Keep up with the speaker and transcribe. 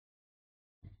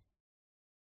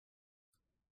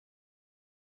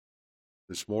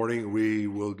This morning we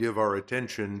will give our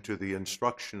attention to the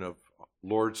instruction of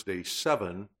Lord's Day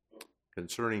 7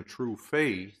 concerning true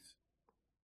faith.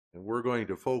 And we're going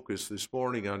to focus this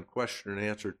morning on question and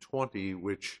answer 20,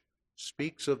 which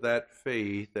speaks of that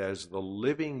faith as the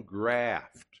living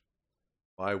graft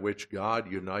by which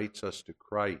God unites us to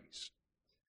Christ.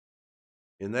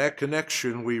 In that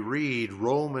connection, we read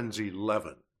Romans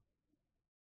 11.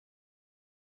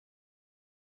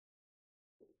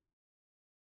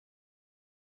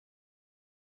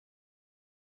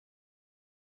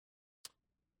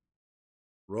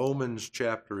 Romans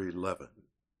chapter 11.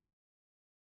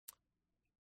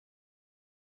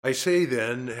 I say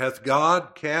then, hath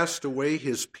God cast away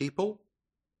his people?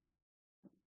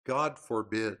 God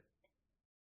forbid.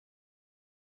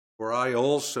 For I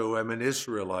also am an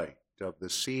Israelite, of the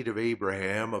seed of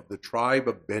Abraham, of the tribe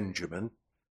of Benjamin.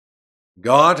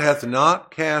 God hath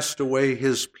not cast away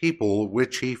his people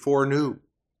which he foreknew.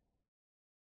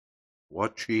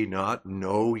 What ye not,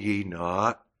 know ye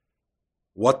not?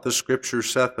 What the Scripture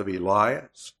saith of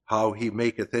Elias, how he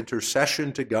maketh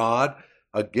intercession to God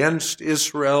against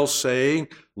Israel, saying,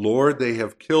 Lord, they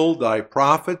have killed thy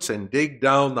prophets and digged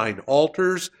down thine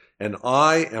altars, and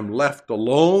I am left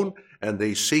alone, and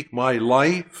they seek my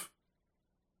life.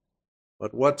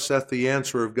 But what saith the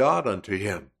answer of God unto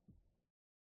him?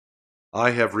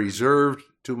 I have reserved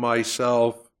to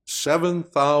myself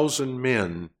 7,000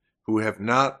 men who have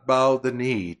not bowed the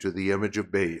knee to the image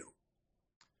of Baal.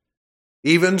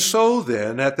 Even so,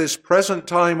 then, at this present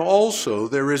time also,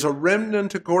 there is a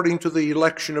remnant according to the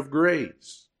election of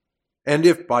grace. And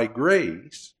if by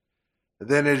grace,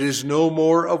 then it is no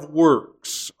more of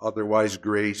works, otherwise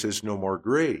grace is no more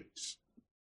grace.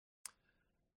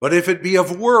 But if it be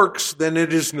of works, then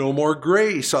it is no more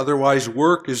grace, otherwise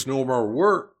work is no more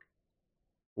work.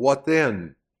 What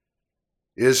then?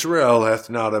 Israel hath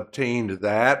not obtained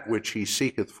that which he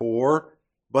seeketh for,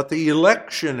 but the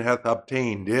election hath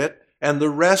obtained it, and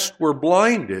the rest were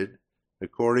blinded,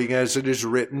 according as it is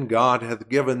written, God hath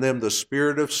given them the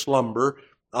spirit of slumber,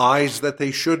 eyes that they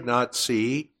should not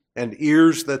see, and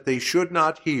ears that they should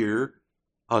not hear,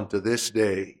 unto this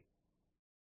day.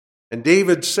 And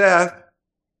David saith,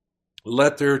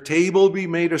 let their table be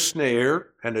made a snare,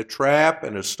 and a trap,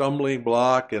 and a stumbling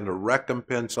block, and a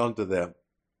recompense unto them.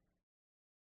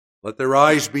 Let their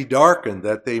eyes be darkened,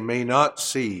 that they may not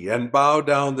see, and bow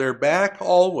down their back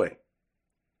always.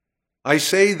 I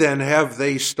say then, have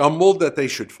they stumbled that they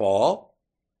should fall?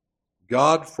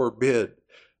 God forbid.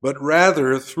 But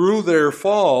rather, through their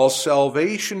fall,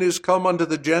 salvation is come unto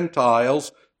the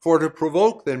Gentiles, for to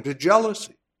provoke them to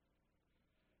jealousy.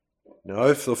 Now,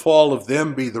 if the fall of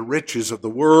them be the riches of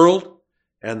the world,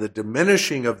 and the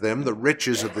diminishing of them the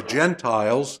riches of the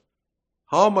Gentiles,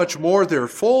 how much more their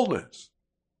fullness?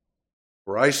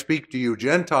 For I speak to you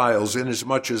Gentiles,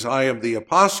 inasmuch as I am the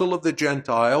apostle of the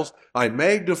Gentiles, I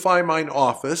magnify mine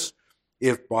office,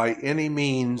 if by any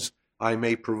means I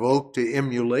may provoke to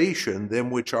emulation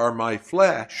them which are my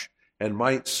flesh, and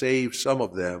might save some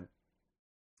of them.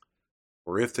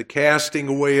 For if the casting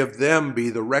away of them be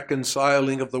the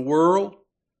reconciling of the world,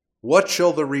 what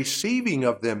shall the receiving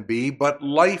of them be but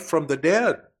life from the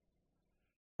dead?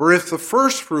 For if the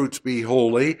first fruits be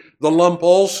holy, the lump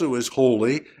also is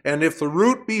holy, and if the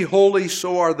root be holy,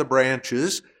 so are the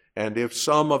branches. And if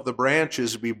some of the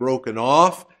branches be broken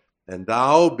off, and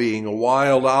thou, being a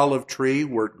wild olive tree,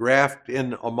 wert grafted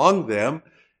in among them,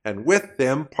 and with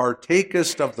them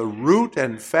partakest of the root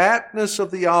and fatness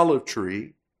of the olive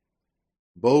tree,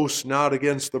 boast not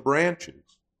against the branches.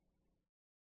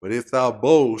 But if thou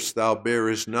boast, thou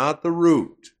bearest not the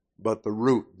root, but the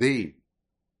root thee.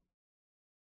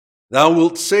 Thou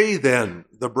wilt say then,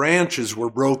 the branches were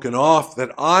broken off,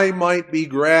 that I might be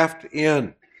grafted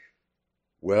in.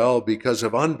 Well, because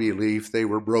of unbelief they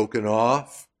were broken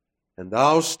off, and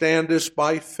thou standest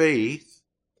by faith.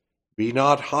 Be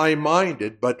not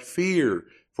high-minded, but fear.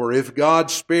 For if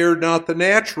God spared not the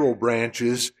natural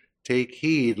branches, take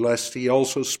heed lest he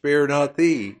also spare not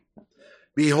thee.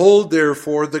 Behold,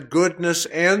 therefore, the goodness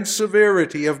and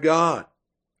severity of God.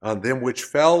 On them which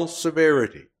fell,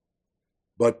 severity.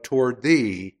 But toward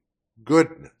thee,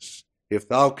 goodness, if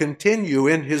thou continue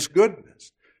in his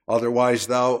goodness. Otherwise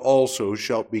thou also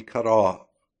shalt be cut off.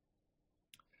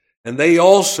 And they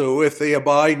also, if they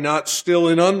abide not still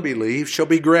in unbelief, shall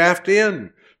be grafted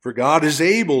in, for God is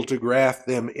able to graft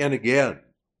them in again.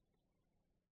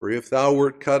 For if thou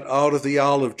wert cut out of the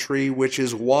olive tree, which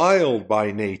is wild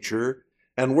by nature,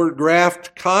 and wert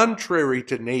grafted contrary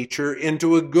to nature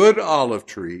into a good olive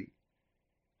tree,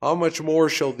 how much more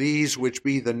shall these which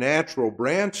be the natural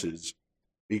branches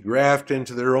be grafted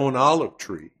into their own olive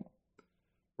tree?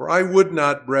 For I would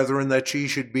not, brethren, that ye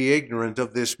should be ignorant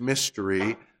of this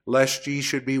mystery, lest ye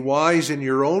should be wise in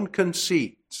your own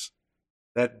conceits,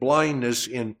 that blindness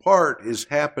in part is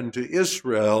happened to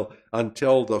Israel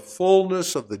until the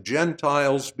fullness of the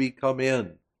Gentiles be come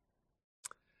in.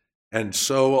 And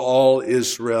so all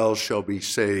Israel shall be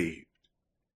saved.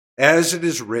 As it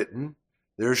is written,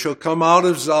 there shall come out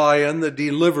of Zion the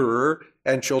deliverer,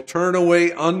 and shall turn away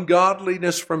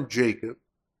ungodliness from Jacob.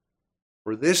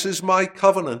 For this is my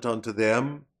covenant unto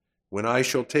them, when I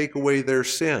shall take away their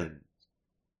sins.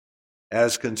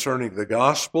 As concerning the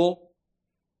gospel,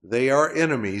 they are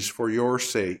enemies for your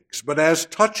sakes. But as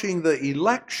touching the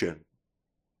election,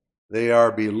 they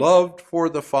are beloved for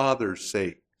the Father's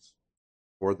sakes.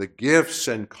 For the gifts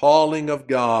and calling of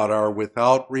God are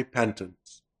without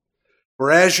repentance.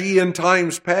 For as ye in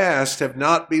times past have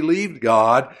not believed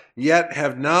God, yet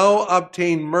have now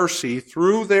obtained mercy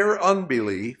through their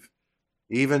unbelief,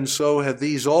 even so have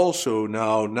these also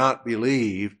now not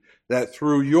believed, that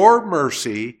through your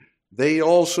mercy they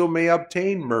also may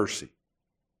obtain mercy.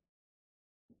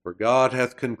 For God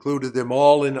hath concluded them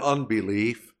all in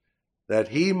unbelief, that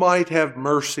he might have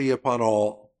mercy upon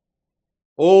all.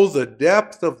 O the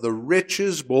depth of the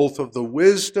riches, both of the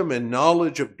wisdom and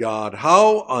knowledge of God!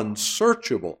 How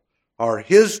unsearchable are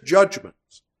his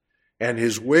judgments, and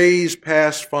his ways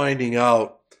past finding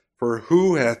out! For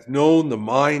who hath known the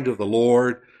mind of the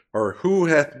Lord, or who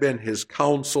hath been his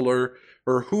counselor,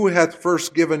 or who hath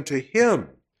first given to him,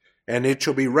 and it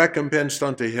shall be recompensed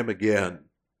unto him again?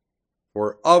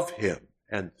 For of him,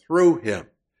 and through him,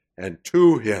 and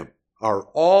to him are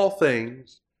all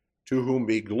things, to whom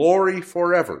be glory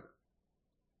forever.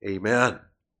 Amen.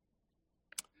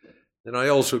 And I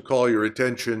also call your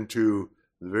attention to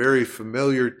the very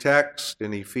familiar text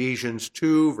in Ephesians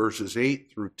 2, verses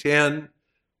 8 through 10.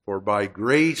 For by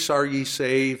grace are ye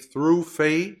saved through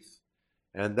faith,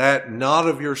 and that not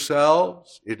of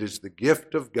yourselves, it is the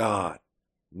gift of God,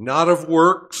 not of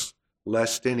works,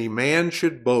 lest any man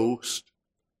should boast.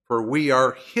 For we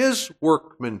are his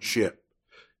workmanship,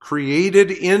 created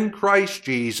in Christ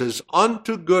Jesus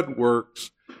unto good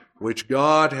works, which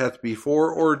God hath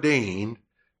before ordained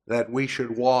that we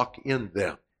should walk in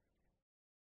them.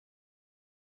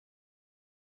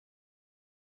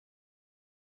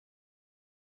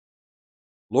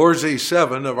 Lord's Day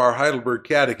 7 of our Heidelberg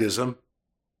Catechism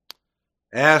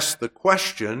asks the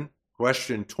question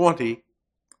 20,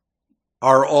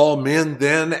 are all men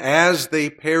then, as they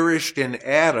perished in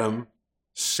Adam,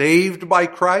 saved by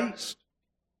Christ?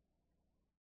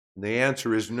 And the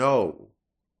answer is no.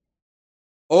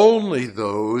 Only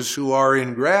those who are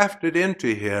engrafted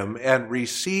into him and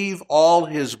receive all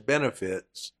his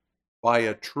benefits by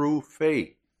a true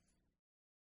faith.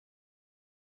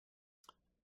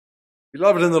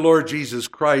 Beloved in the Lord Jesus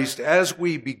Christ, as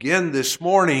we begin this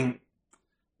morning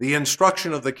the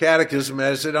instruction of the Catechism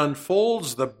as it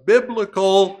unfolds the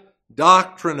biblical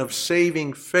doctrine of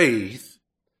saving faith,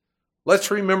 let's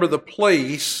remember the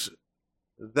place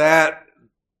that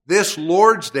this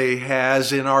Lord's Day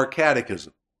has in our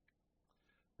catechism.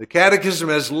 The Catechism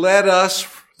has led us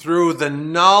through the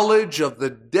knowledge of the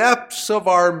depths of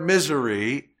our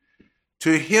misery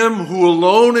to him who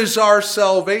alone is our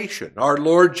salvation, our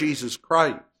Lord Jesus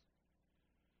Christ.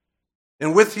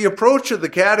 And with the approach of the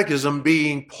Catechism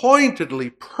being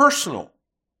pointedly personal,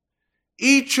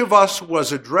 each of us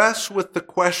was addressed with the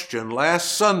question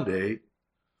last Sunday,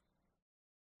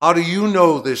 how do you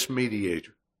know this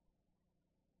mediator,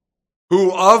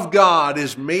 who of God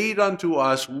is made unto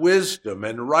us wisdom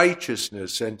and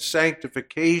righteousness and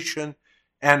sanctification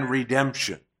and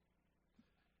redemption?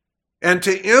 And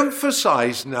to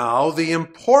emphasize now the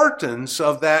importance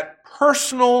of that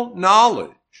personal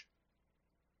knowledge,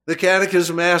 the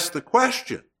Catechism asks the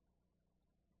question,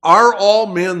 are all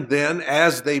men then,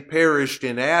 as they perished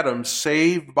in Adam,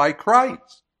 saved by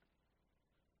Christ?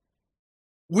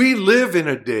 We live in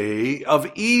a day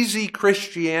of easy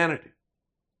Christianity.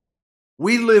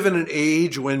 We live in an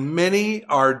age when many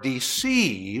are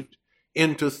deceived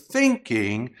into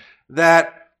thinking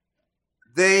that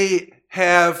they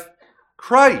have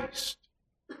Christ,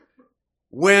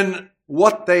 when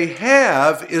what they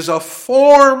have is a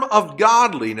form of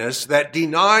godliness that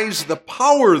denies the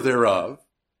power thereof,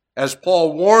 as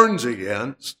Paul warns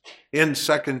against in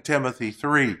 2 Timothy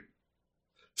 3.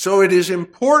 So it is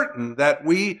important that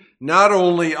we not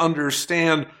only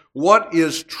understand what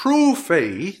is true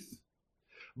faith,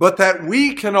 but that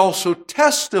we can also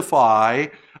testify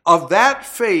of that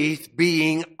faith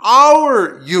being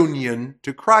our union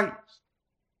to Christ.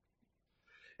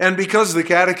 And because the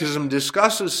Catechism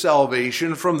discusses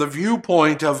salvation from the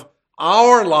viewpoint of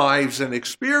our lives and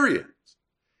experience,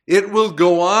 It will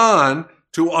go on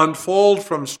to unfold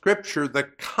from Scripture the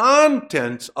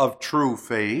contents of true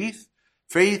faith.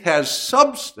 Faith has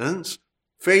substance.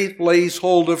 Faith lays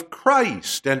hold of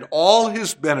Christ and all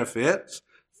his benefits.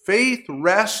 Faith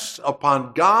rests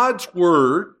upon God's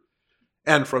word.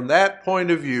 And from that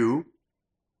point of view,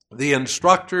 the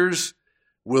instructors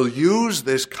will use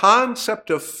this concept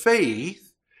of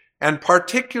faith, and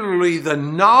particularly the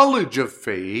knowledge of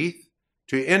faith,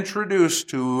 to introduce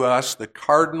to us the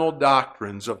cardinal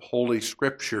doctrines of Holy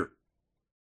Scripture.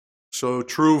 So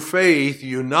true faith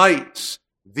unites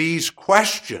these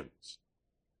questions.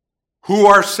 Who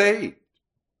are saved?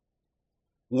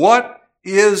 What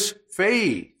is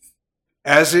faith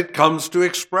as it comes to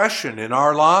expression in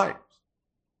our lives?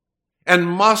 And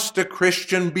must a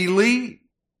Christian believe?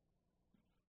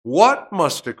 What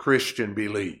must a Christian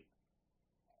believe?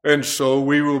 And so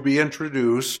we will be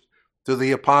introduced to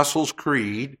the Apostles'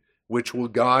 Creed, which will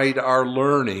guide our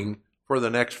learning for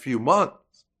the next few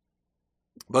months.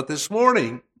 But this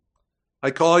morning,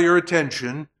 I call your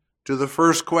attention to the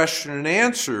first question and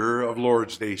answer of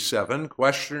Lord's Day 7,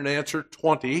 question and answer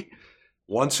 20.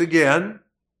 Once again,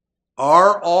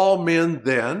 are all men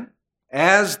then,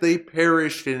 as they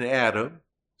perished in Adam,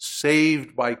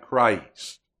 saved by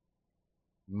Christ?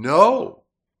 No.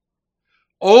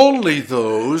 Only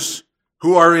those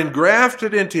who are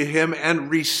engrafted into him and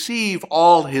receive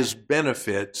all his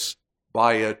benefits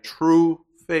by a true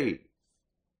faith.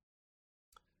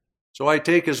 So I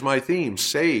take as my theme,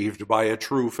 saved by a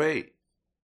true faith.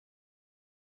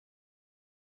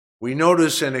 We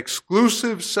notice an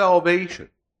exclusive salvation.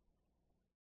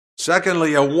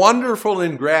 Secondly, a wonderful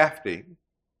engrafting.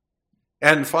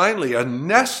 And finally, a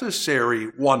necessary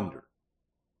wonder.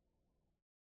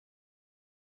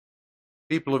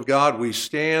 People of God, we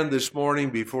stand this morning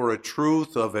before a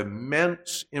truth of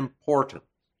immense importance.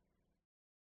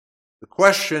 The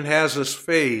question has us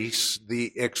face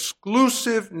the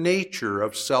exclusive nature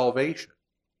of salvation.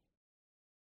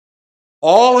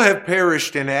 All have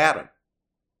perished in Adam.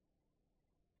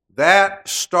 That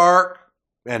stark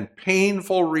and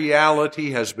painful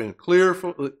reality has been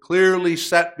clearly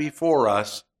set before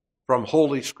us from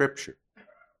Holy Scripture.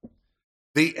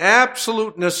 The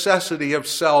absolute necessity of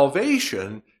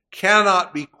salvation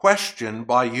cannot be questioned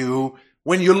by you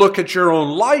when you look at your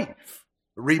own life,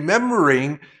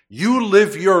 remembering you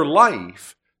live your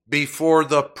life before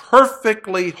the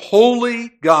perfectly holy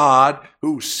God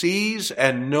who sees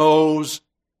and knows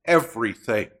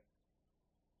everything.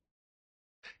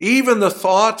 Even the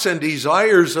thoughts and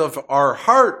desires of our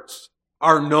hearts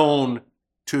are known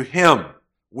to him.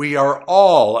 We are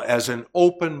all as an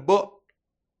open book.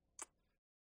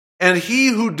 And he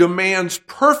who demands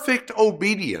perfect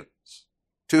obedience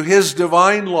to his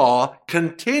divine law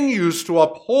continues to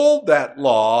uphold that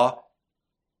law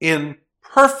in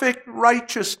perfect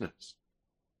righteousness.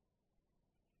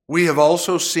 We have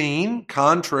also seen,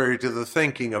 contrary to the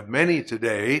thinking of many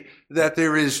today, that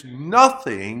there is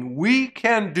nothing we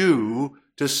can do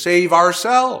to save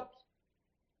ourselves.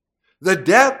 The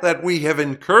debt that we have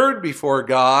incurred before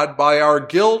God by our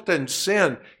guilt and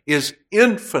sin is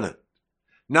infinite.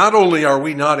 Not only are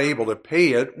we not able to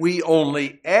pay it, we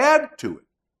only add to it.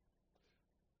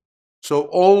 So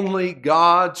only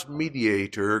God's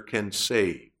mediator can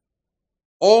save.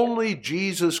 Only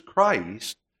Jesus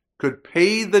Christ could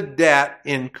pay the debt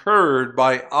incurred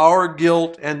by our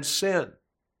guilt and sin.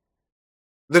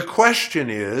 The question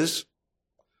is,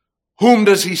 whom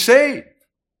does he save?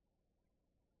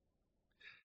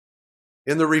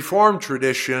 In the Reformed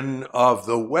tradition of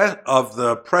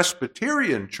the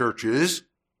Presbyterian churches,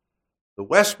 the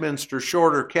Westminster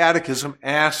Shorter Catechism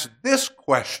asks this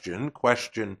question,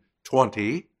 question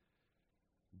 20,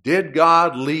 did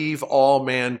God leave all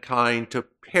mankind to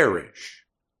perish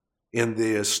in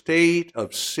the estate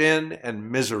of sin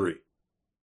and misery?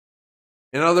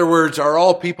 In other words, are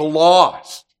all people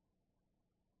lost?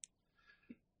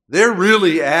 They're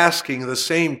really asking the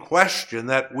same question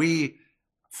that we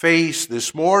face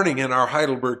this morning in our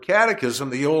Heidelberg Catechism.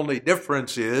 The only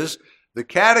difference is the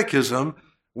Catechism,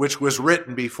 which was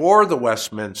written before the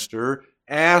Westminster,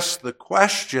 asked the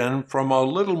question from a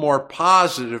little more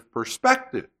positive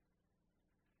perspective.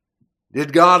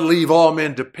 Did God leave all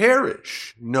men to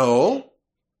perish? No.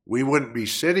 We wouldn't be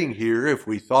sitting here if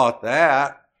we thought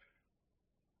that.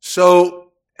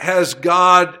 So has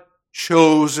God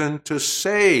chosen to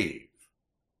save?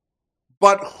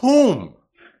 But whom?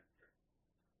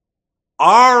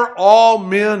 Are all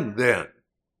men then,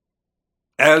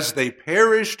 as they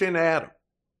perished in Adam,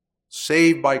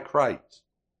 saved by Christ?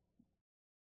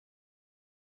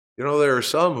 You know, there are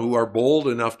some who are bold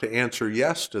enough to answer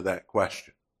yes to that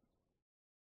question.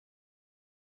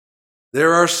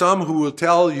 There are some who will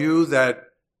tell you that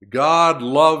God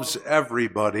loves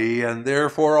everybody and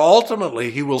therefore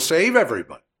ultimately he will save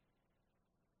everybody.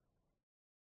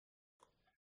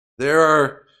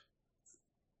 There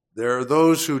are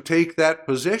those who take that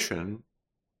position,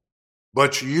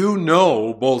 but you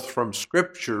know both from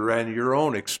Scripture and your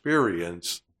own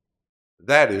experience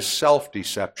that is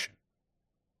self-deception.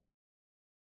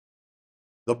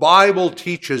 The Bible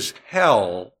teaches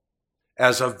hell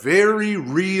as a very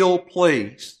real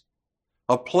place,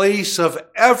 a place of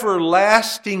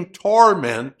everlasting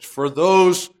torment for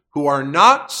those who are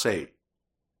not saved.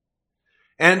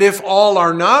 And if all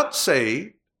are not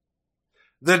saved,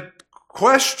 the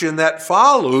question that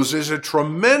follows is a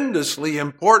tremendously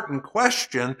important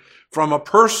question from a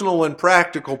personal and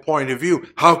practical point of view.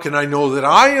 How can I know that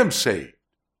I am saved?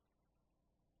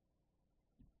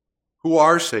 Who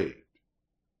are saved?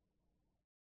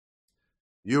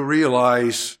 You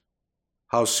realize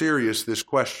how serious this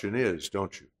question is,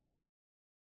 don't you?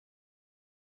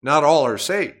 Not all are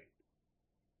saved.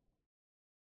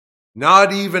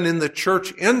 Not even in the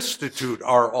Church Institute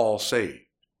are all saved.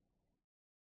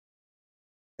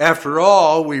 After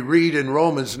all, we read in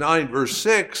Romans 9 verse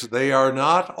 6, they are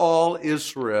not all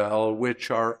Israel which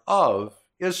are of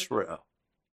Israel.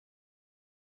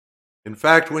 In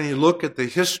fact, when you look at the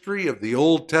history of the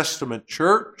Old Testament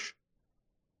church,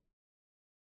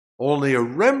 only a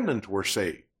remnant were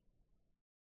saved.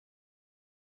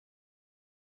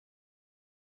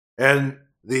 And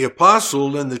the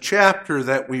apostle in the chapter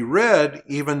that we read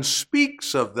even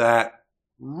speaks of that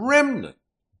remnant.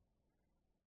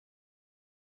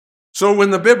 So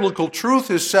when the biblical truth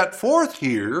is set forth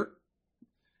here,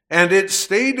 and it's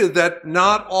stated that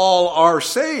not all are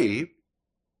saved,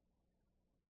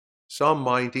 some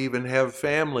might even have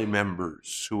family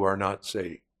members who are not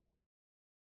saved.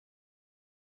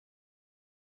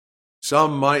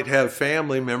 Some might have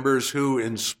family members who,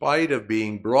 in spite of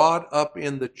being brought up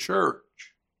in the church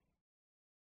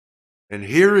and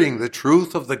hearing the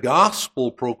truth of the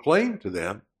gospel proclaimed to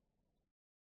them,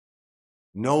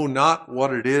 know not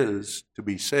what it is to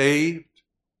be saved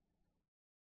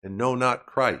and know not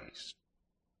Christ.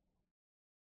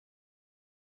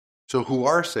 So who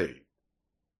are saved?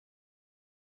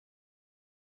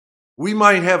 We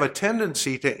might have a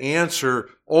tendency to answer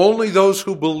only those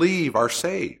who believe are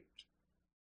saved.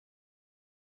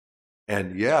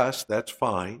 And yes, that's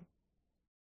fine.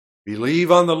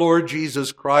 Believe on the Lord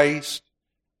Jesus Christ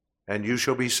and you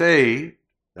shall be saved.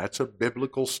 That's a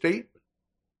biblical statement.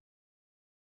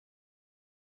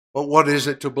 But what is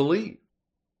it to believe?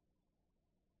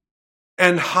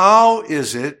 And how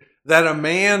is it that a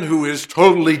man who is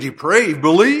totally depraved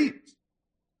believes?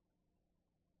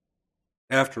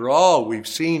 After all, we've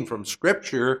seen from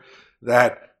Scripture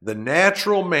that the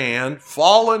natural man,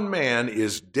 fallen man,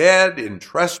 is dead in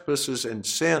trespasses and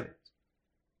sins.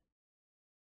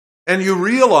 And you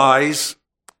realize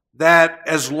that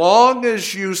as long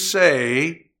as you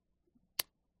say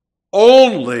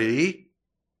only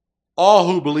all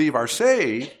who believe are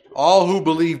saved, all who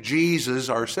believe Jesus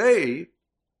are saved,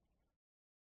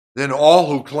 then all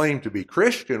who claim to be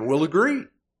Christian will agree.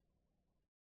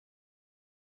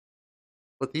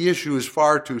 But the issue is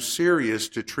far too serious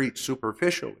to treat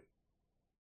superficially.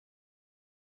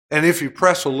 And if you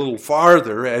press a little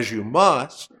farther, as you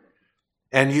must,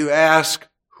 and you ask,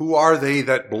 who are they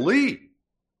that believe?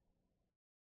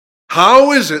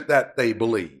 How is it that they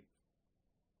believe?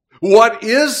 What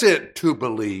is it to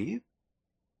believe?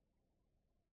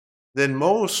 Then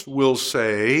most will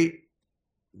say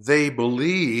they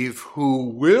believe who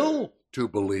will to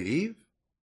believe.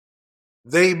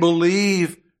 They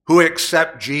believe who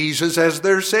accept Jesus as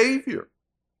their Savior.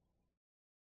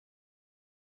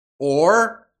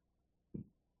 Or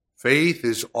faith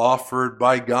is offered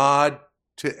by God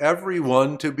to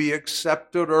everyone to be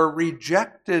accepted or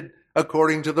rejected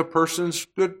according to the person's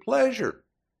good pleasure.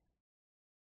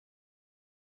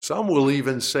 Some will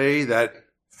even say that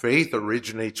faith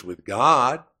originates with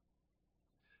God,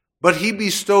 but he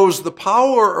bestows the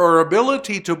power or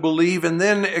ability to believe and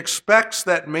then expects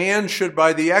that man should,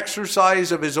 by the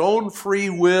exercise of his own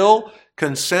free will,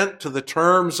 consent to the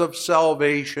terms of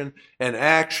salvation and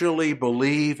actually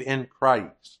believe in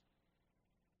Christ.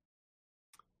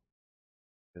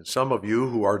 And some of you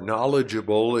who are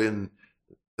knowledgeable in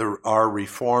our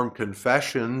Reformed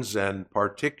confessions and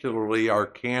particularly our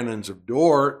canons of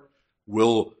Dort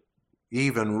will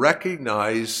even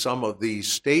recognize some of these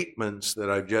statements that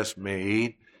I've just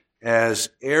made as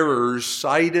errors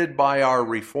cited by our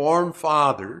Reformed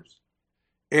fathers,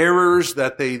 errors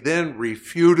that they then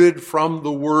refuted from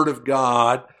the Word of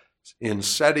God in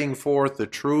setting forth the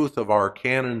truth of our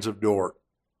canons of Dort.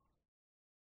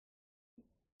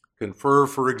 Confer,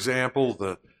 for example,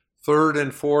 the third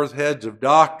and fourth heads of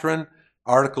doctrine,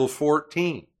 Article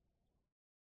 14.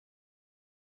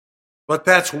 But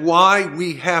that's why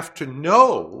we have to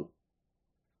know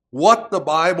what the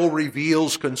Bible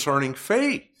reveals concerning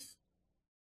faith.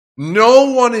 No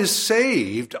one is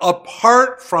saved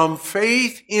apart from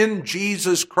faith in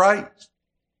Jesus Christ.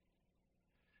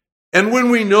 And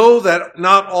when we know that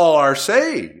not all are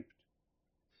saved,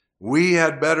 we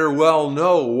had better well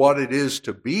know what it is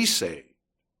to be saved.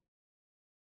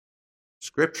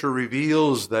 Scripture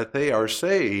reveals that they are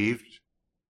saved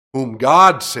whom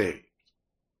God saved.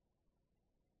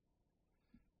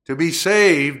 To be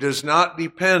saved does not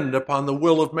depend upon the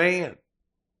will of man.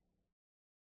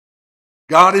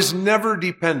 God is never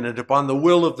dependent upon the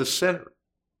will of the sinner.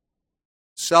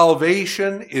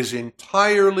 Salvation is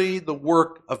entirely the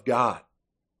work of God.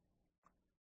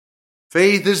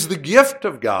 Faith is the gift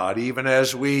of God, even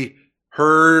as we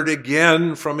heard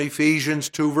again from Ephesians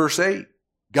 2 verse 8.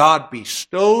 God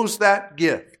bestows that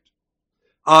gift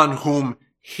on whom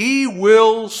He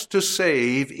wills to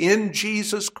save in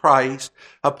Jesus Christ,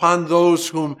 upon those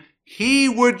whom He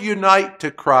would unite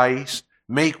to Christ,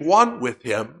 make one with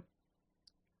Him.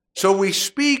 So we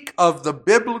speak of the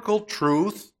biblical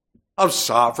truth of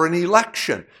sovereign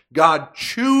election, God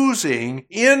choosing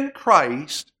in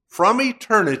Christ from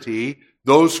eternity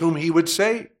those whom He would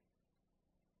save.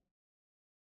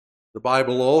 The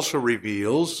Bible also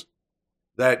reveals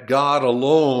that God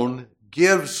alone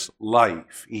gives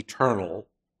life eternal.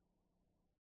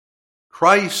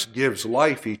 Christ gives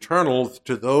life eternal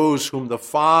to those whom the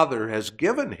Father has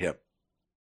given Him.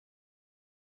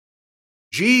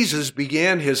 Jesus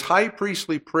began His high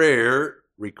priestly prayer,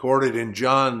 recorded in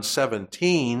John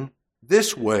 17,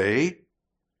 this way: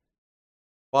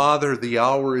 Father, the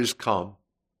hour is come.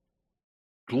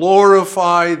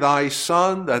 Glorify Thy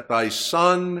Son, that Thy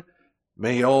Son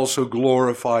may also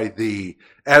glorify Thee,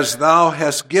 as Thou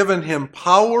hast given Him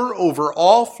power over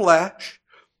all flesh,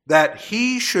 that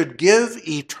He should give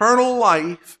eternal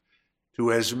life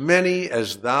to as many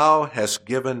as Thou hast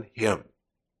given Him.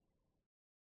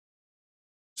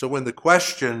 So when the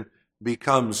question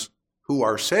becomes, who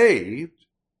are saved?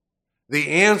 The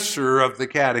answer of the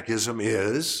Catechism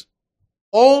is,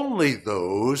 only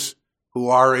those who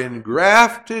are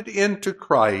engrafted into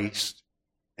Christ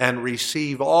and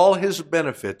receive all His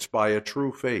benefits by a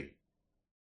true faith.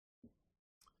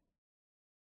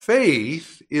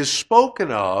 Faith is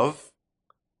spoken of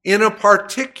in a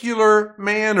particular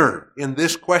manner in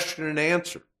this question and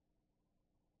answer.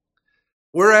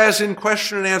 Whereas in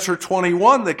question and answer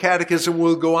 21, the Catechism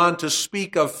will go on to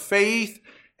speak of faith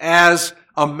as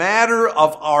a matter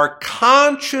of our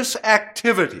conscious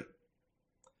activity.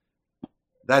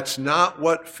 That's not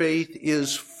what faith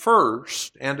is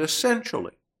first and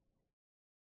essentially.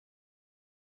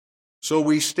 So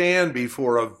we stand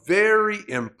before a very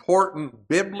important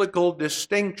biblical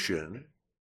distinction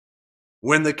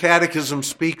when the Catechism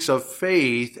speaks of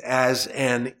faith as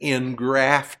an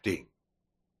engrafting.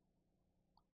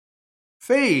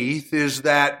 Faith is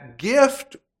that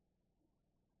gift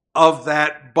of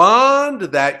that bond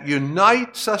that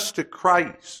unites us to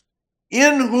Christ,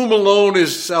 in whom alone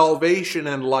is salvation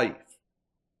and life.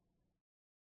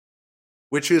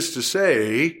 Which is to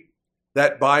say,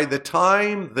 that by the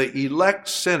time the elect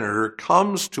sinner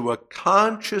comes to a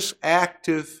conscious,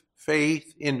 active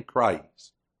faith in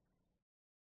Christ,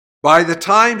 by the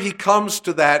time he comes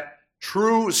to that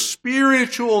true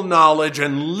spiritual knowledge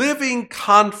and living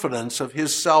confidence of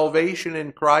his salvation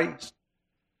in Christ,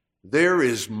 there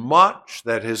is much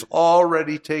that has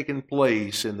already taken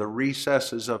place in the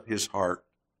recesses of his heart.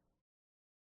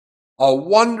 A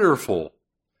wonderful,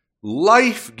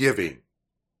 life-giving,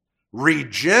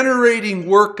 regenerating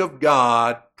work of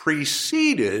God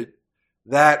preceded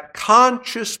that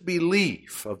conscious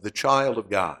belief of the child of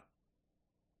God.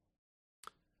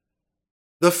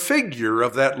 The figure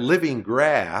of that living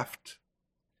graft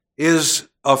is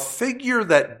a figure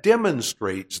that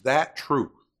demonstrates that truth.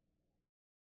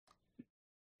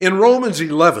 In Romans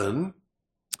 11,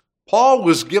 Paul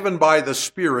was given by the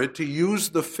Spirit to use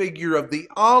the figure of the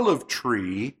olive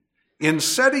tree in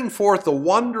setting forth the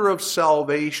wonder of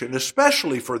salvation,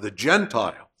 especially for the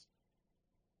Gentiles.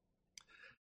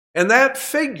 And that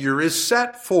figure is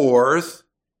set forth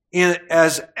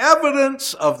as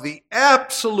evidence of the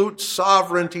absolute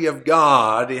sovereignty of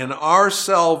God in our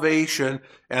salvation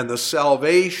and the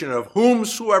salvation of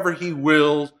whomsoever He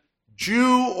wills,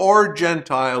 Jew or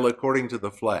Gentile, according to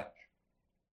the flesh.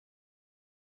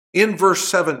 In verse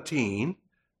 17,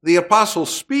 the apostle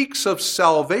speaks of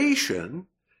salvation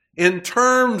in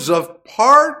terms of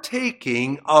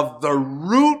partaking of the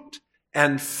root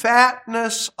and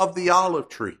fatness of the olive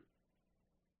tree.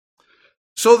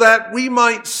 So that we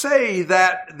might say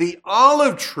that the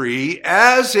olive tree,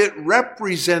 as it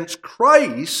represents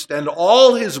Christ and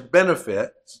all his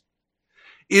benefits,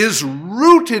 is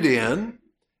rooted in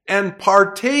and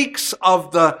partakes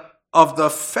of the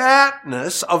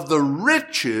fatness, of the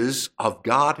riches of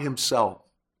God himself.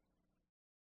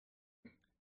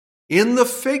 In the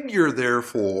figure,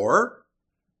 therefore,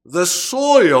 the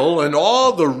soil and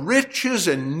all the riches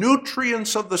and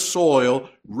nutrients of the soil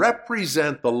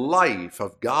represent the life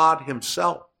of God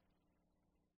himself.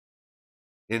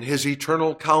 In his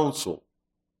eternal counsel,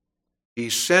 he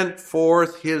sent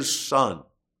forth his Son,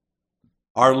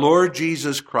 our Lord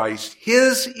Jesus Christ,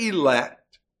 his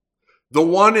elect, the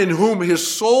one in whom his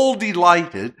soul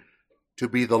delighted, to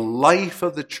be the life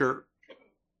of the church,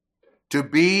 to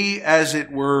be, as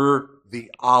it were, the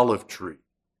olive tree.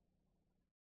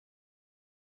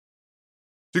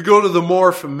 To go to the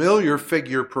more familiar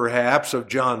figure, perhaps, of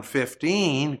John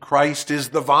 15, Christ is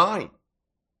the vine.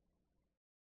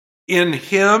 In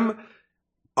him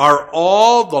are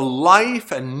all the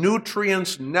life and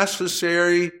nutrients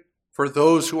necessary for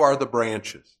those who are the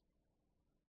branches.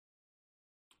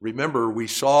 Remember, we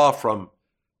saw from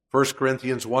 1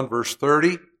 Corinthians 1 verse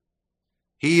 30,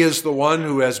 he is the one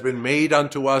who has been made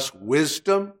unto us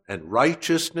wisdom and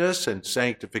righteousness and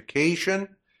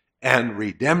sanctification and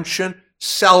redemption.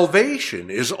 Salvation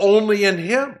is only in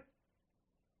him.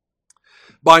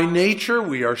 By nature,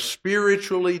 we are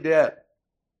spiritually dead.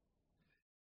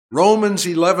 Romans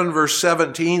 11 verse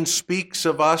 17 speaks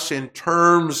of us in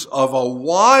terms of a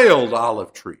wild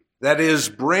olive tree, that is,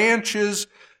 branches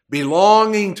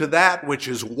belonging to that which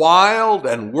is wild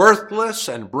and worthless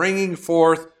and bringing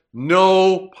forth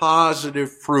no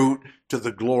positive fruit to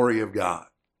the glory of God.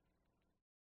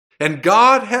 And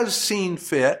God has seen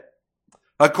fit,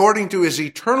 according to his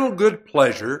eternal good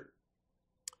pleasure,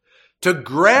 to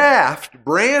graft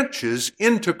branches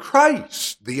into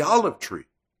Christ, the olive tree.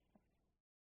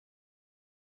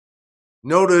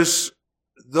 Notice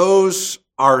those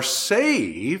are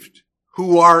saved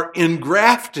who are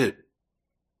engrafted.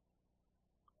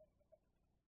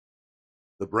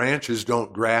 The branches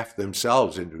don't graft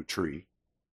themselves into a tree.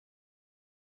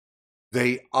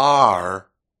 They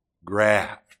are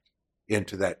graft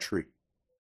into that tree.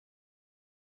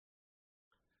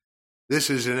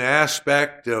 This is an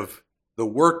aspect of the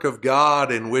work of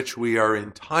God in which we are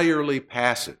entirely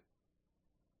passive.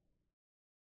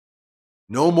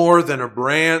 No more than a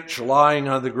branch lying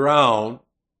on the ground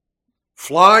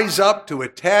flies up to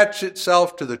attach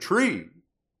itself to the tree,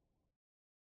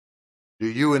 do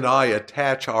you and I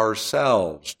attach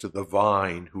ourselves to the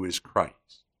vine who is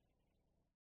Christ.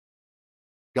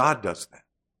 God does that.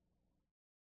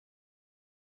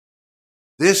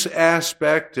 This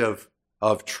aspect of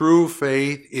true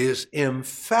faith is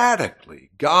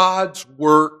emphatically God's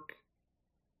work,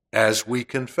 as we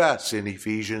confess in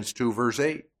Ephesians 2 verse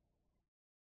 8.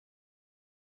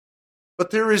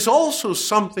 But there is also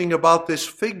something about this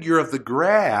figure of the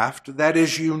graft that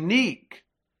is unique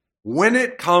when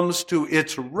it comes to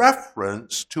its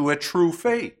reference to a true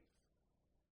faith.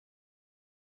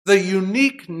 The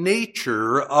unique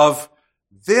nature of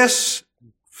this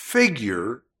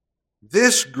figure,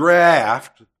 this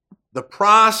graft, the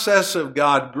process of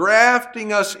God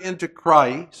grafting us into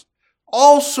Christ,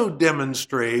 also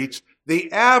demonstrates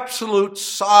the absolute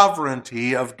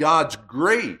sovereignty of God's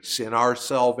grace in our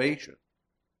salvation.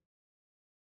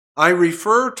 I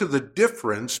refer to the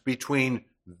difference between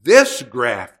this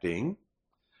grafting,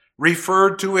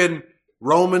 referred to in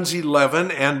Romans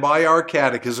 11 and by our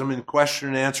catechism in question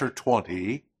and answer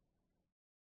 20,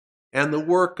 and the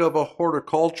work of a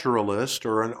horticulturalist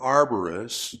or an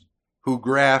arborist who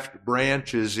graft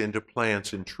branches into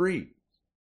plants and trees.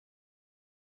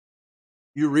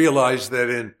 You realize that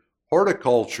in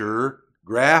horticulture,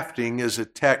 grafting is a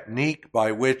technique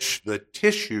by which the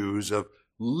tissues of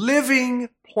living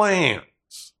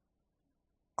plants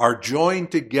are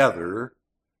joined together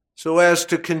so as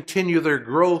to continue their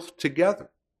growth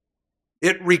together.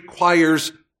 It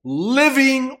requires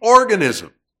living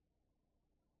organisms.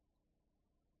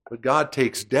 But God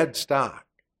takes dead stock.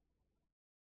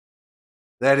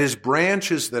 That is,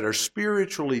 branches that are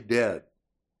spiritually dead,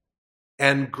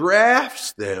 and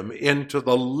grafts them into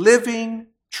the living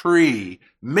tree,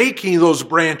 making those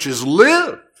branches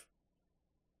live.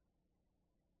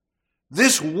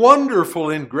 This wonderful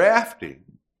engrafting,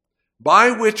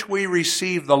 by which we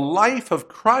receive the life of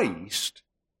Christ,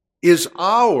 is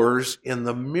ours in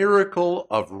the miracle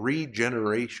of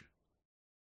regeneration.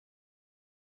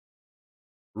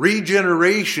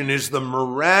 Regeneration is the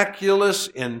miraculous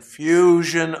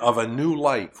infusion of a new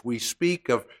life. We speak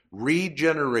of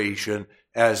regeneration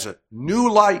as a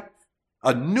new life,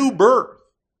 a new birth.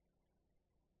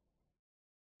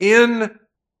 It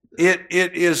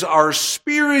is our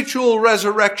spiritual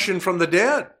resurrection from the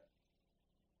dead.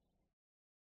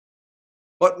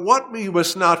 But what we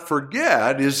must not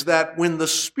forget is that when the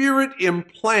Spirit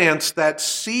implants that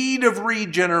seed of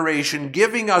regeneration,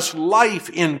 giving us life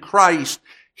in Christ,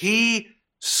 He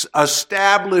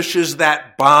establishes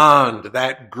that bond,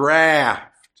 that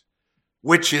graft,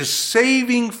 which is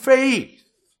saving faith.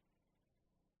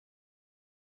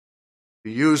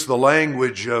 To use the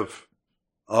language of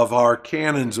our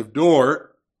canons of Dort,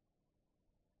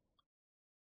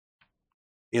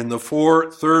 in the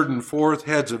third and fourth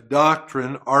heads of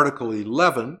doctrine, Article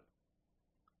 11,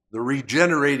 the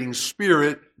regenerating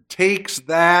Spirit takes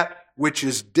that which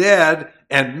is dead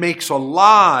and makes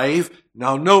alive.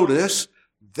 Now notice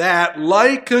that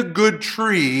like a good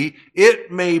tree,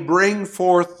 it may bring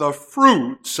forth the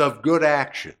fruits of good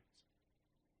action.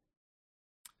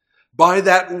 By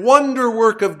that wonder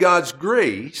work of God's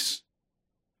grace,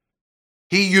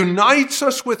 He unites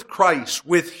us with Christ,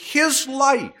 with His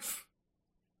life,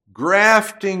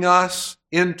 grafting us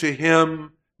into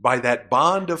Him by that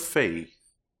bond of faith.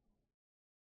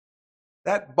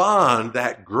 That bond,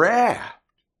 that graft,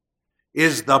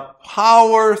 is the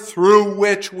power through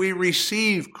which we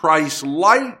receive Christ's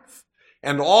life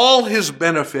and all His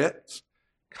benefits,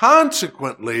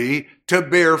 consequently to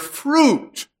bear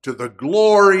fruit to the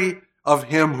glory of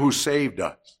Him who saved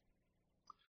us.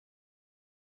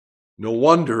 No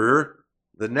wonder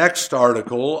the next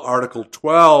article, Article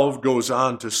 12, goes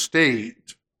on to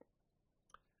state,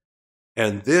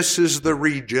 and this is the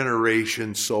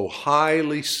regeneration so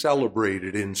highly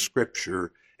celebrated in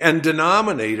Scripture and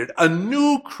denominated a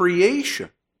new creation,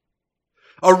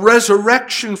 a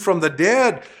resurrection from the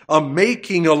dead, a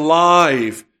making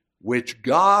alive, which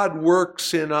God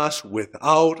works in us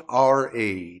without our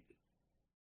aid.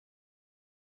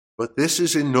 But this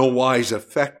is in no wise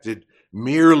affected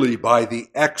merely by the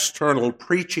external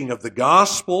preaching of the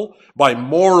gospel, by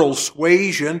moral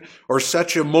suasion, or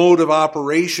such a mode of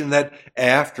operation that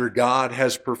after God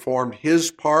has performed His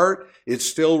part, it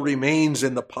still remains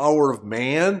in the power of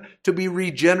man to be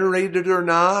regenerated or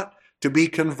not, to be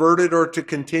converted or to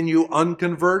continue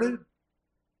unconverted.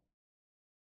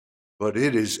 But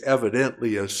it is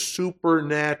evidently a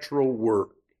supernatural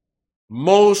work,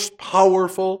 most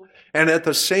powerful, and at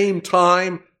the same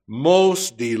time,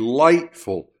 most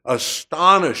delightful,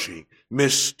 astonishing,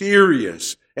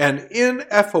 mysterious, and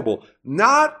ineffable,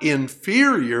 not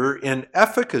inferior in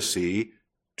efficacy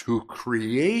to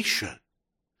creation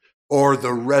or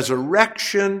the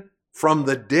resurrection from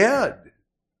the dead,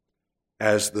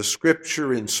 as the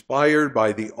Scripture inspired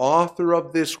by the author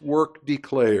of this work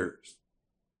declares.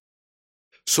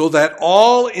 So that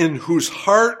all in whose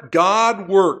heart God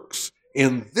works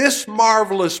in this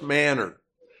marvelous manner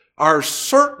are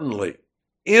certainly,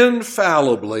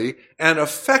 infallibly, and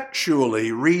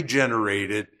effectually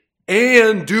regenerated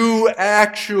and do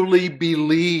actually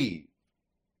believe.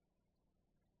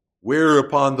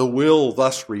 Whereupon the will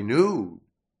thus renewed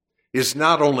is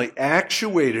not only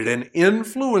actuated and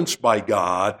influenced by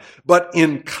God, but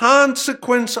in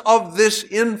consequence of this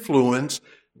influence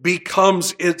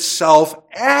becomes itself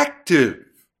active.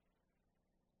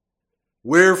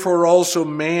 Wherefore also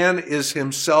man is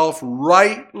himself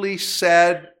rightly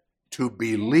said to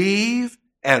believe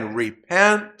and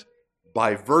repent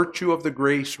by virtue of the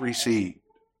grace received.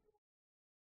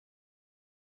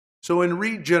 So in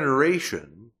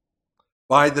regeneration,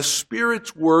 by the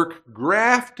Spirit's work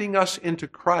grafting us into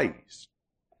Christ,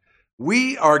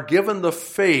 we are given the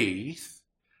faith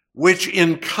which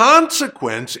in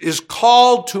consequence is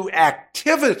called to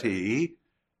activity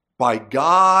by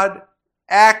God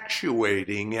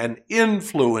actuating and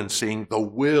influencing the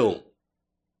will.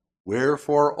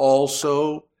 Wherefore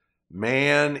also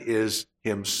man is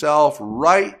himself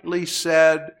rightly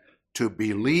said to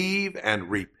believe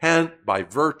and repent by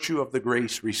virtue of the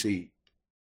grace received.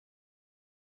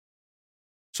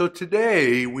 So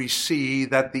today we see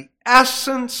that the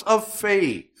essence of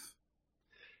faith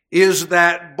is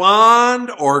that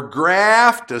bond or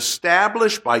graft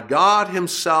established by God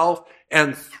Himself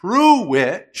and through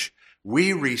which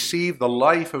we receive the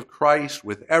life of Christ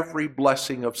with every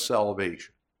blessing of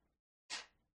salvation.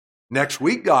 Next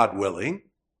week, God willing,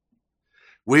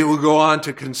 we will go on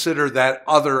to consider that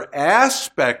other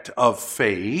aspect of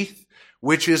faith,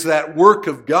 which is that work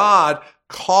of God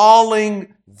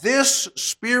calling this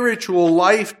spiritual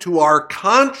life to our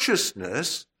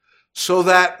consciousness so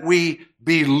that we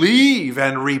believe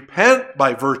and repent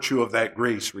by virtue of that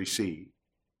grace received.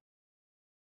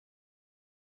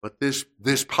 But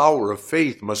this power of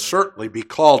faith must certainly be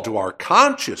called to our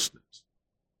consciousness.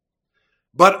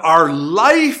 But our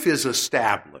life is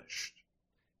established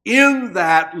in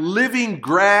that living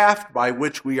graft by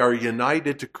which we are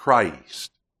united to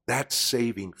Christ. That's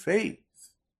saving faith.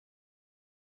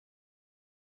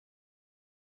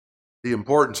 The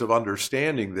importance of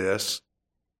understanding this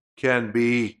can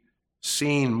be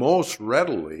seen most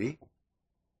readily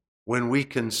when we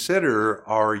consider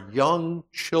our young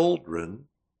children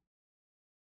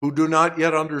who do not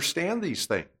yet understand these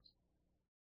things.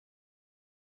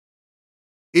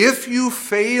 If you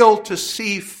fail to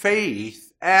see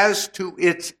faith as to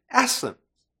its essence,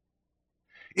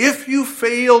 if you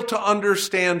fail to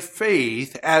understand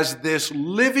faith as this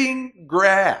living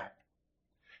graft,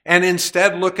 and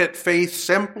instead look at faith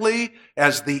simply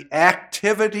as the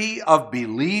activity of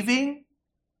believing,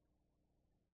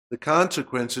 the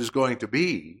consequence is going to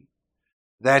be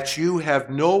that you have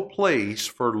no place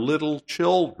for little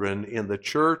children in the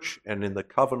church and in the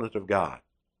covenant of God.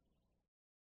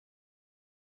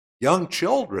 Young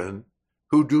children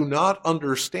who do not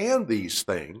understand these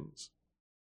things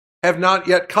have not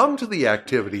yet come to the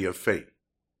activity of faith.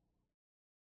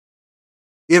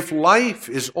 If life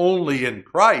is only in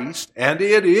Christ, and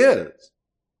it is,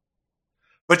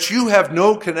 but you have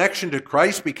no connection to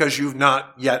Christ because you've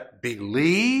not yet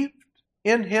believed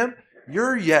in Him,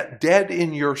 you're yet dead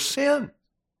in your sin.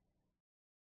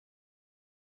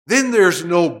 Then there's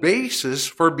no basis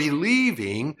for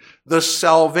believing the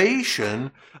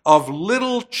salvation of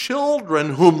little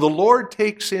children whom the Lord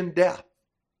takes in death.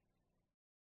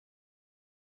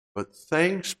 But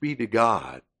thanks be to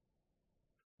God,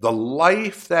 the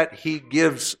life that He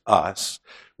gives us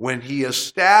when He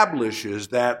establishes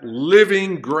that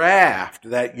living graft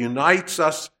that unites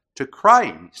us to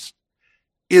Christ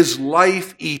is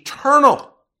life eternal.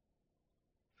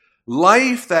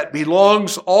 Life that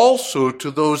belongs also to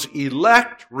those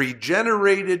elect,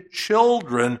 regenerated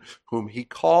children whom He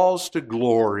calls to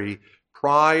glory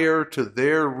prior to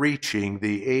their reaching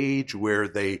the age where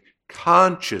they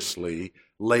consciously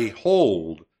lay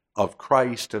hold of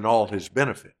Christ and all His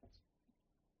benefits.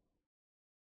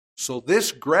 So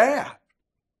this graft,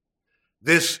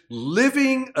 this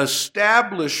living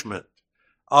establishment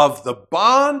of the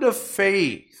bond of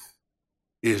faith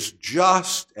is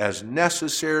just as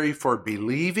necessary for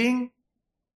believing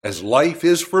as life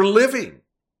is for living.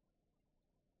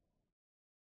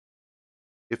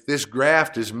 If this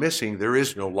graft is missing, there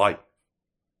is no life.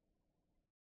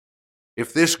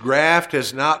 If this graft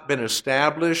has not been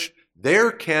established,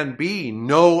 there can be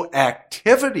no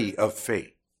activity of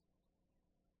faith.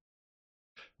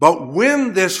 But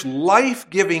when this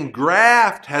life-giving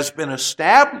graft has been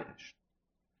established,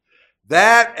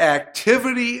 that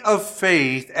activity of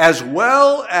faith, as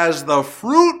well as the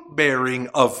fruit-bearing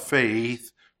of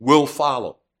faith, will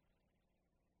follow.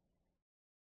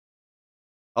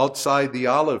 Outside the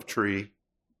olive tree,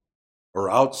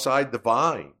 or outside the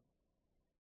vine,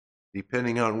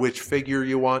 depending on which figure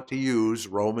you want to use,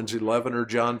 Romans 11 or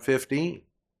John 15.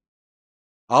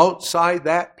 Outside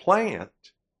that plant,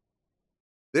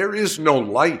 there is no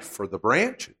life for the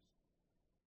branches,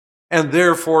 and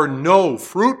therefore no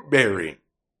fruit bearing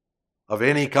of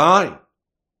any kind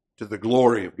to the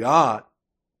glory of God.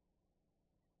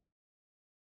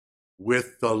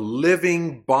 With the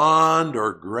living bond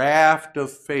or graft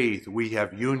of faith, we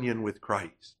have union with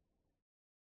Christ.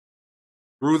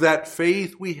 Through that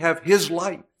faith, we have His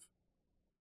life.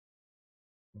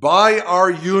 By our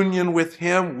union with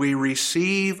Him, we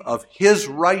receive of His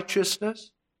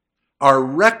righteousness, are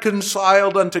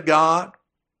reconciled unto God,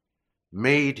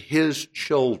 made His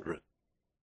children.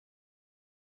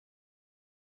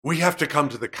 We have to come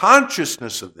to the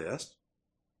consciousness of this.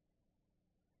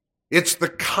 It's the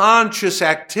conscious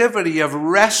activity of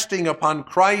resting upon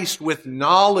Christ with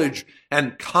knowledge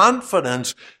and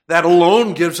confidence that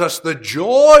alone gives us the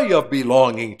joy of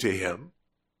belonging to Him.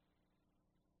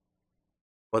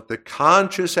 But the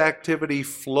conscious activity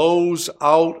flows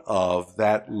out of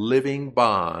that living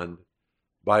bond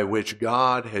by which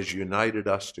God has united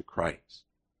us to Christ.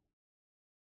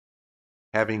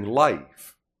 Having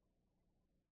life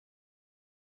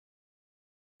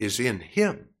is in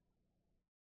Him.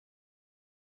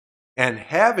 And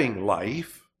having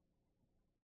life,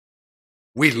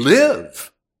 we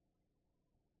live.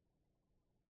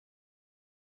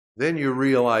 Then you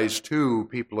realize too,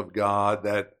 people of God,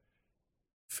 that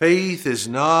faith is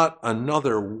not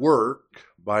another work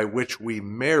by which we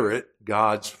merit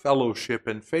God's fellowship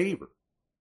and favor.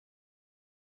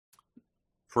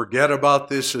 forget about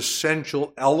this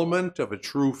essential element of a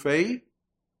true faith,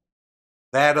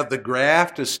 that of the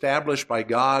graft established by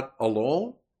God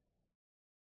alone?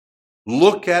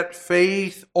 Look at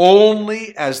faith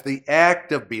only as the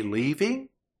act of believing?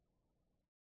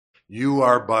 You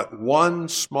are but one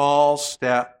small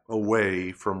step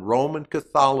away from Roman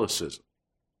Catholicism,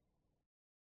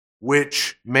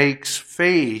 which makes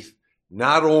faith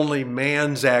not only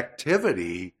man's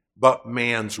activity, but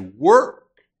man's work,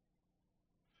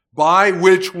 by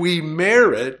which we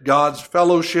merit God's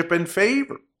fellowship and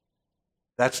favor.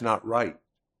 That's not right.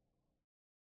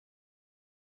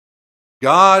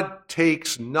 God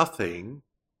takes nothing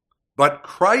but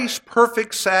Christ's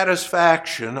perfect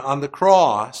satisfaction on the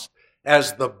cross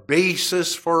as the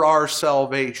basis for our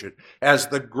salvation, as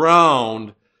the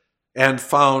ground and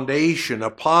foundation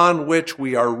upon which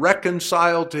we are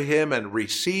reconciled to Him and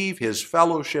receive His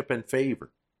fellowship and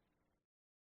favor.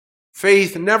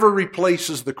 Faith never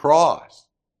replaces the cross.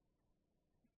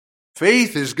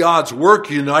 Faith is God's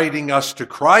work uniting us to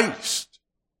Christ.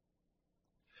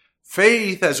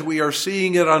 Faith, as we are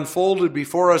seeing it unfolded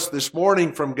before us this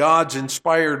morning from God's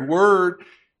inspired word,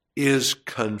 is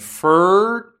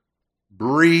conferred,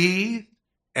 breathed,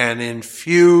 and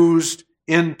infused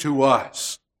into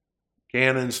us.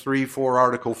 Canons 3:4,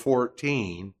 Article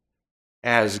 14,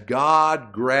 as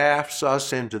God grafts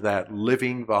us into that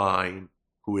living vine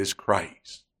who is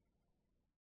Christ.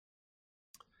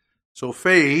 So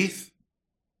faith,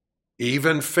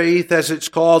 even faith as it's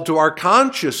called to our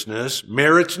consciousness,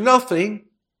 merits nothing.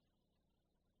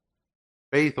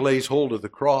 Faith lays hold of the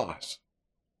cross.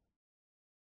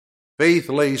 Faith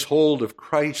lays hold of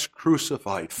Christ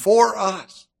crucified for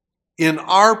us, in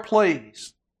our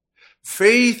place.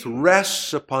 Faith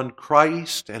rests upon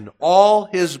Christ and all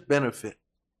His benefit.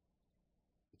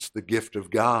 It's the gift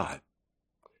of God,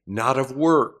 not of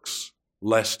works,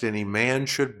 lest any man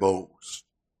should boast.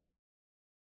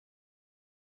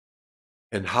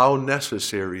 And how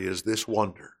necessary is this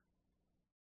wonder?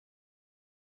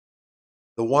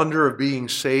 The wonder of being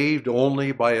saved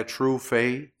only by a true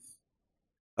faith,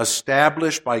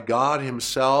 established by God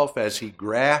Himself as He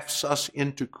grafts us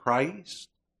into Christ,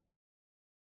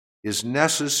 is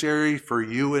necessary for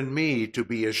you and me to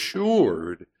be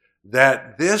assured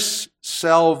that this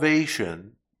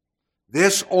salvation,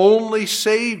 this only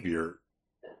Savior,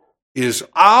 is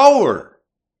our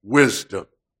wisdom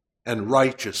and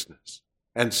righteousness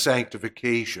and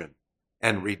sanctification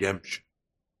and redemption.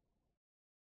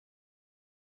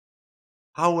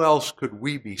 How else could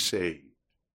we be saved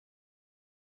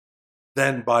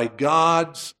than by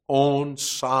God's own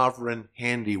sovereign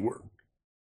handiwork?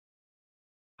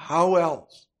 How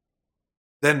else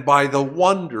than by the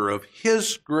wonder of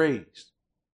His grace?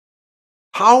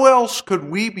 How else could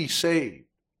we be saved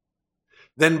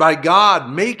than by God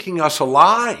making us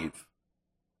alive?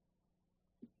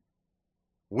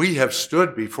 We have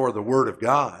stood before the Word of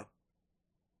God.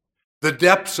 The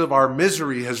depths of our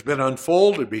misery has been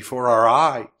unfolded before our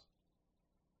eyes.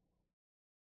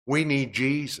 We need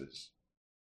Jesus.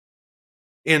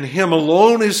 In Him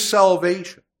alone is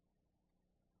salvation.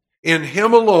 In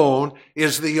Him alone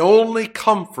is the only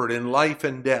comfort in life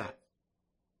and death.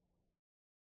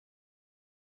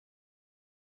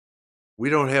 We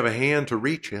don't have a hand to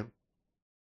reach Him.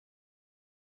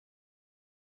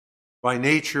 By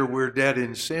nature, we're dead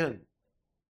in sin.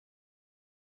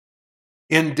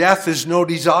 In death is no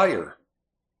desire.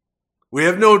 We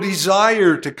have no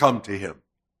desire to come to Him.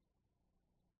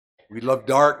 We love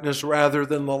darkness rather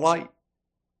than the light.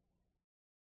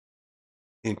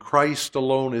 In Christ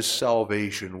alone is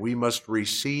salvation. We must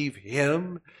receive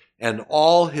Him and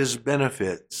all His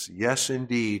benefits. Yes,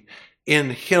 indeed.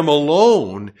 In Him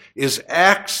alone is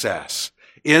access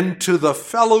into the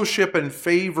fellowship and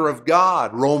favor of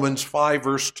God. Romans 5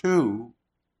 verse 2.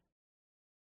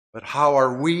 But how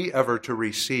are we ever to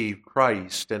receive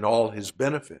Christ and all His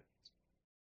benefits?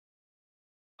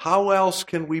 How else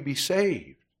can we be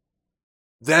saved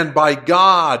than by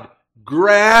God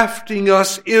grafting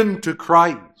us into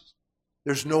Christ?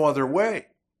 There's no other way.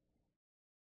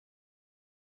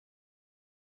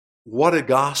 What a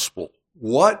gospel.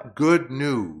 What good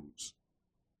news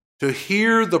to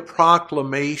hear the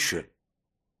proclamation,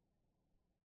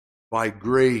 by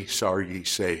grace are ye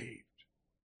saved,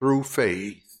 through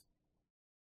faith,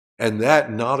 and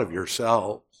that not of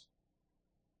yourselves.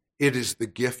 It is the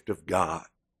gift of God.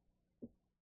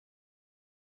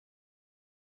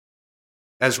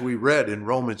 As we read in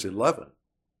Romans 11,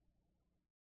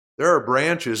 there are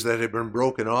branches that have been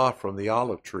broken off from the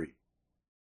olive tree.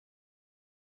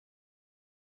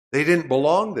 They didn't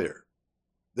belong there.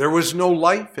 There was no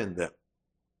life in them.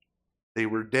 They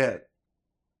were dead.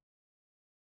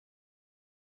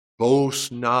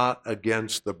 boast not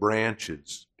against the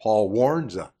branches. Paul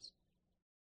warns us.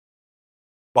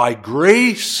 By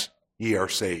grace ye are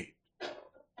saved.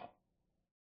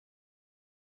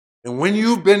 And when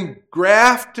you've been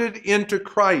grafted into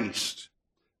Christ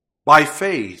by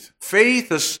faith,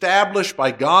 faith established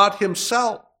by God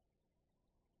himself,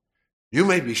 you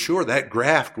may be sure that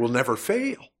graft will never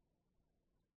fail.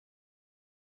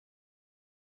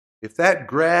 If that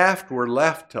graft were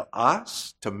left to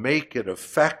us to make it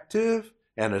effective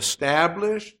and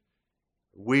established,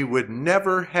 we would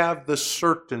never have the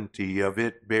certainty of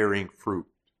it bearing fruit.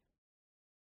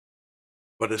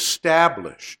 But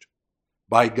established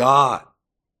by God,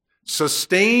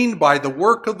 sustained by the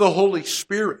work of the Holy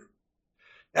Spirit,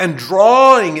 and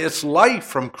drawing its life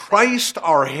from Christ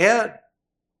our head,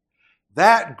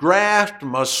 that graft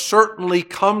must certainly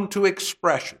come to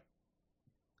expression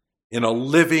in a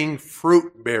living,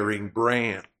 fruit-bearing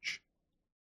branch,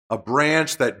 a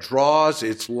branch that draws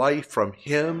its life from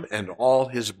him and all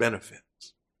his benefits.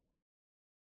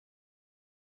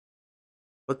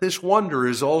 But this wonder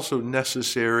is also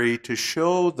necessary to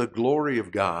show the glory of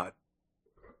God.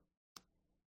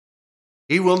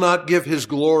 He will not give his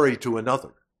glory to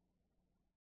another.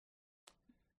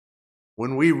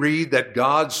 When we read that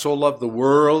God so loved the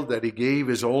world that he gave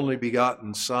his only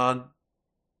begotten Son,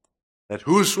 that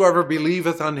whosoever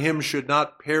believeth on him should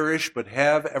not perish but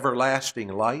have everlasting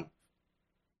life,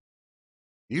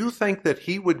 you think that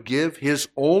he would give his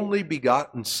only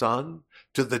begotten Son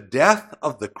to the death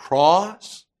of the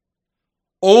cross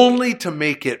only to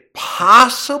make it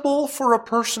possible for a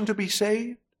person to be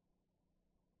saved?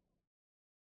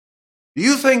 Do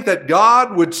you think that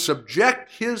God would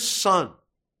subject his Son,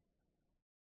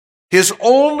 his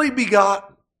only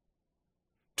begotten,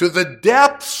 to the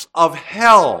depths of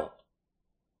hell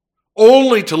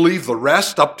only to leave the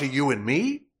rest up to you and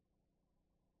me?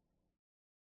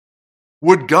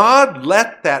 Would God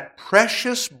let that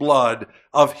precious blood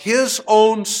of his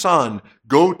own Son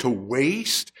go to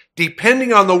waste,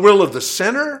 depending on the will of the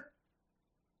sinner?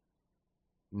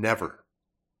 Never.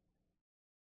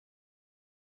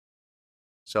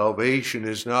 Salvation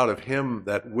is not of him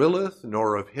that willeth,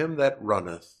 nor of him that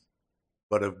runneth,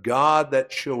 but of God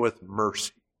that showeth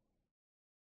mercy.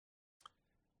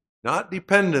 Not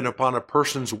dependent upon a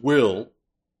person's will,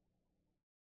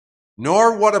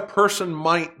 nor what a person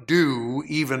might do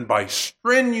even by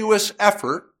strenuous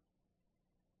effort,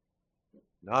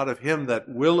 not of him that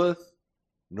willeth,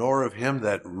 nor of him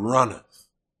that runneth,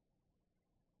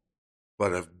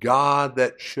 but of God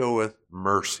that showeth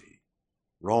mercy.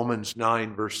 Romans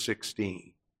 9, verse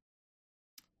 16.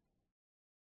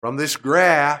 From this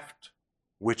graft,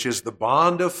 which is the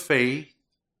bond of faith,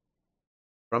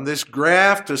 from this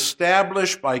graft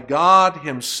established by God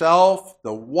himself,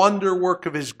 the wonder work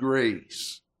of his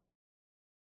grace,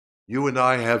 you and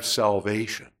I have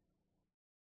salvation.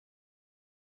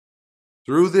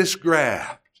 Through this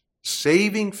graft,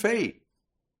 saving faith,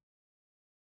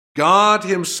 God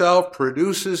himself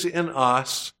produces in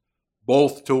us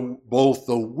both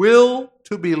the will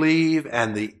to believe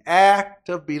and the act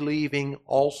of believing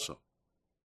also.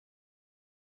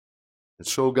 And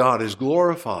so God is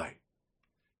glorified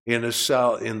in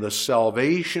the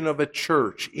salvation of a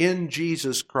church in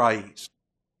Jesus Christ.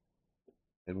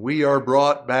 And we are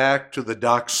brought back to the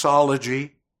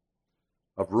doxology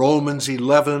of Romans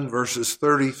 11, verses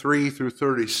 33 through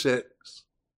 36.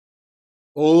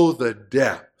 Oh, the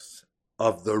depth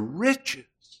of the riches,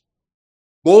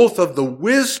 both of the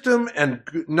wisdom and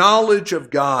knowledge of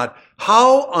God.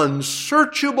 How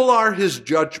unsearchable are his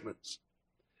judgments,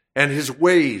 and his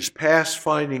ways past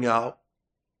finding out.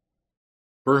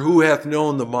 For who hath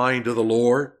known the mind of the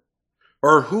Lord?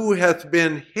 Or who hath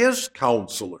been his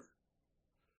counselor?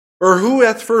 Or who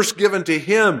hath first given to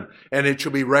him, and it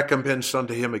shall be recompensed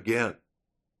unto him again?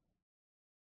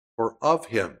 For of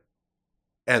him,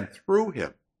 and through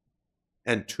him,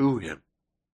 and to him,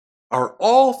 are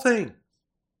all things,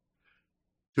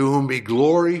 to whom be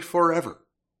glory forever.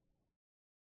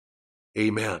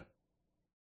 Amen.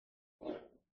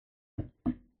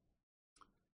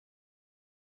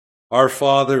 Our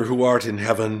Father, who art in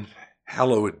heaven,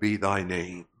 hallowed be thy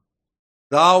name.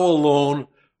 Thou alone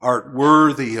art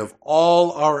worthy of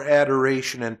all our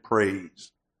adoration and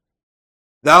praise.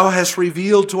 Thou hast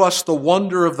revealed to us the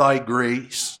wonder of thy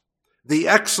grace, the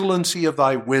excellency of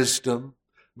thy wisdom,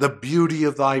 the beauty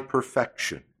of thy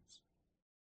perfections.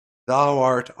 Thou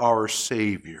art our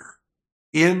Savior,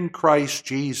 in Christ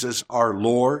Jesus our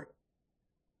Lord,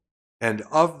 and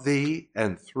of thee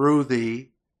and through thee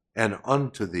and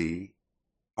unto thee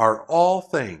are all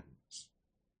things.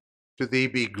 To thee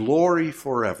be glory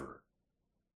forever.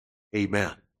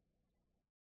 Amen.